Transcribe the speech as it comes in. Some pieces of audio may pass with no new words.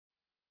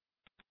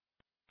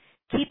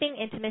Keeping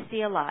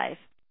Intimacy Alive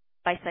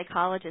by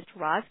psychologist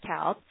Roz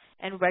Kalb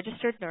and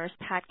registered nurse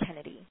Pat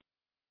Kennedy.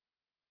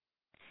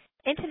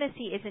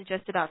 Intimacy isn't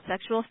just about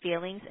sexual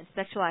feelings and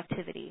sexual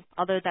activity,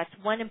 although that's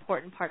one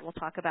important part we'll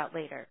talk about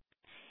later.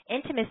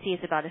 Intimacy is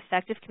about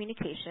effective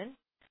communication,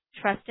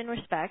 trust and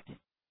respect,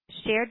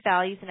 shared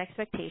values and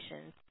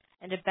expectations,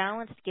 and a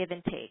balanced give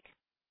and take.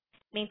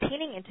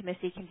 Maintaining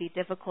intimacy can be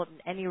difficult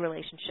in any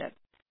relationship,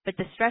 but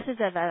the stresses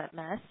of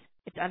MS,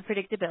 its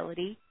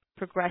unpredictability,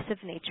 progressive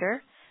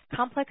nature,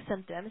 complex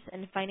symptoms,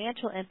 and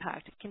financial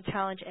impact can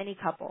challenge any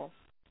couple.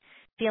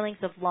 Feelings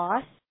of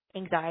loss,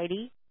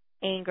 anxiety,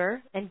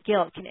 anger, and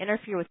guilt can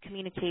interfere with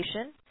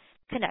communication,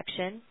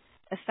 connection,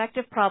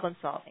 effective problem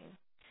solving.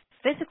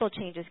 Physical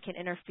changes can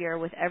interfere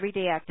with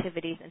everyday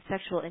activities and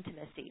sexual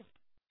intimacy.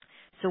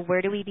 So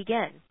where do we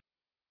begin?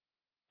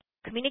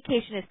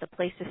 Communication is the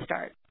place to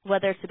start,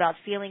 whether it's about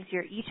feelings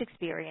you're each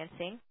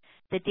experiencing,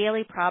 the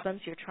daily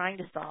problems you're trying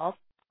to solve,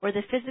 or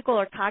the physical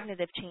or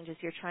cognitive changes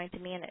you're trying to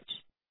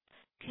manage.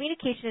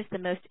 Communication is the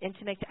most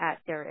intimate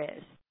act there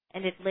is,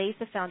 and it lays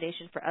the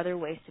foundation for other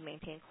ways to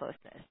maintain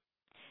closeness.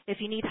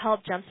 If you need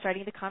help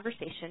jump-starting the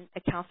conversation,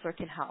 a counselor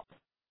can help.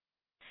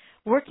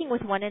 Working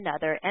with one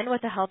another and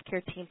with a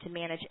healthcare team to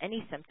manage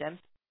any symptoms,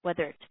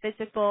 whether it's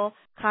physical,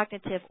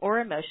 cognitive, or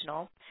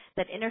emotional,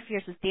 that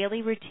interferes with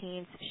daily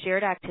routines,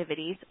 shared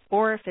activities,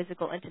 or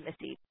physical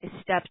intimacy is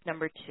step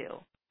number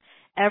 2.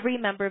 Every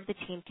member of the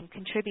team can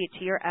contribute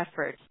to your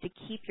efforts to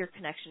keep your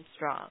connection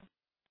strong.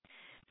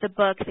 The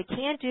book, The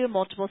Can-Do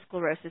Multiple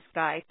Sclerosis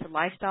Guide to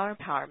Lifestyle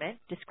Empowerment,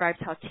 describes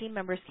how team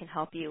members can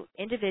help you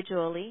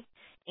individually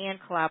and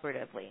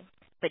collaboratively.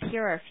 But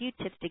here are a few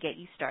tips to get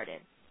you started.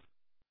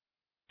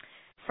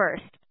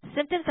 First,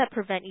 symptoms that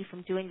prevent you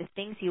from doing the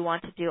things you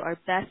want to do are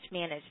best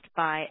managed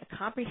by a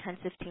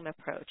comprehensive team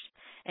approach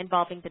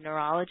involving the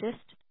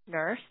neurologist,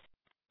 nurse,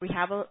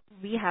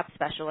 rehab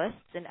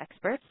specialists and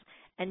experts,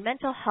 and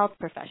mental health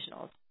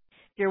professionals.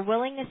 Your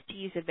willingness to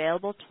use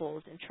available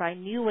tools and try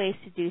new ways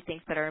to do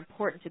things that are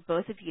important to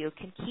both of you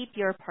can keep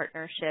your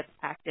partnership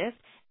active,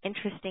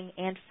 interesting,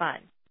 and fun.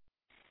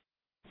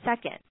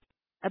 Second,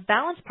 a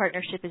balanced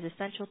partnership is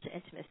essential to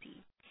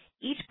intimacy.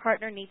 Each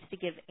partner needs to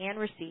give and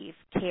receive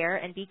care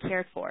and be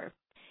cared for.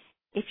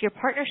 If your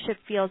partnership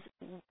feels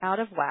out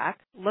of whack,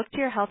 look to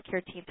your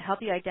healthcare team to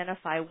help you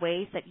identify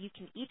ways that you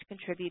can each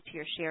contribute to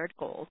your shared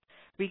goals,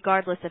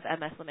 regardless of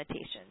MS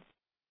limitations.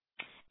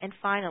 And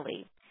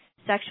finally,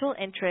 sexual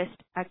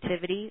interest,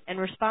 activity, and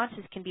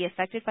responses can be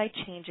affected by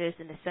changes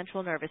in the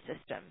central nervous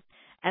system,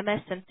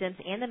 MS symptoms,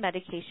 and the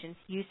medications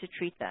used to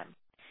treat them.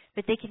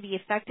 But they can be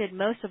affected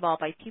most of all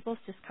by people's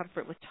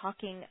discomfort with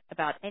talking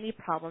about any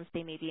problems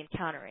they may be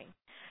encountering.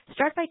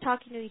 Start by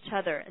talking to each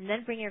other and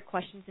then bring your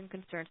questions and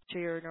concerns to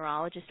your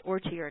neurologist or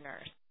to your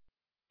nurse.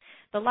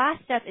 The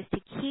last step is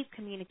to keep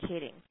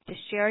communicating, to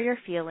share your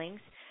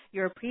feelings,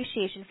 your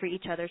appreciation for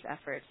each other's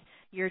efforts,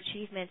 your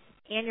achievements,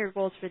 and your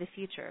goals for the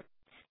future.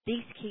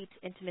 This keeps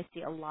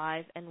intimacy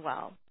alive and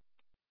well.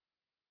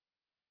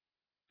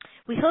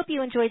 We hope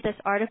you enjoyed this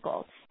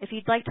article. If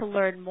you'd like to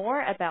learn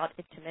more about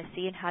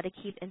intimacy and how to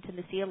keep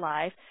intimacy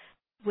alive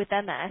with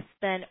MS,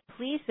 then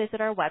please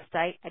visit our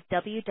website at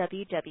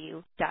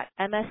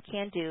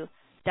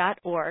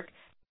www.mscando.org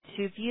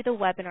to view the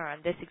webinar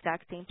on this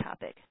exact same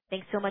topic.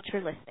 Thanks so much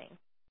for listening.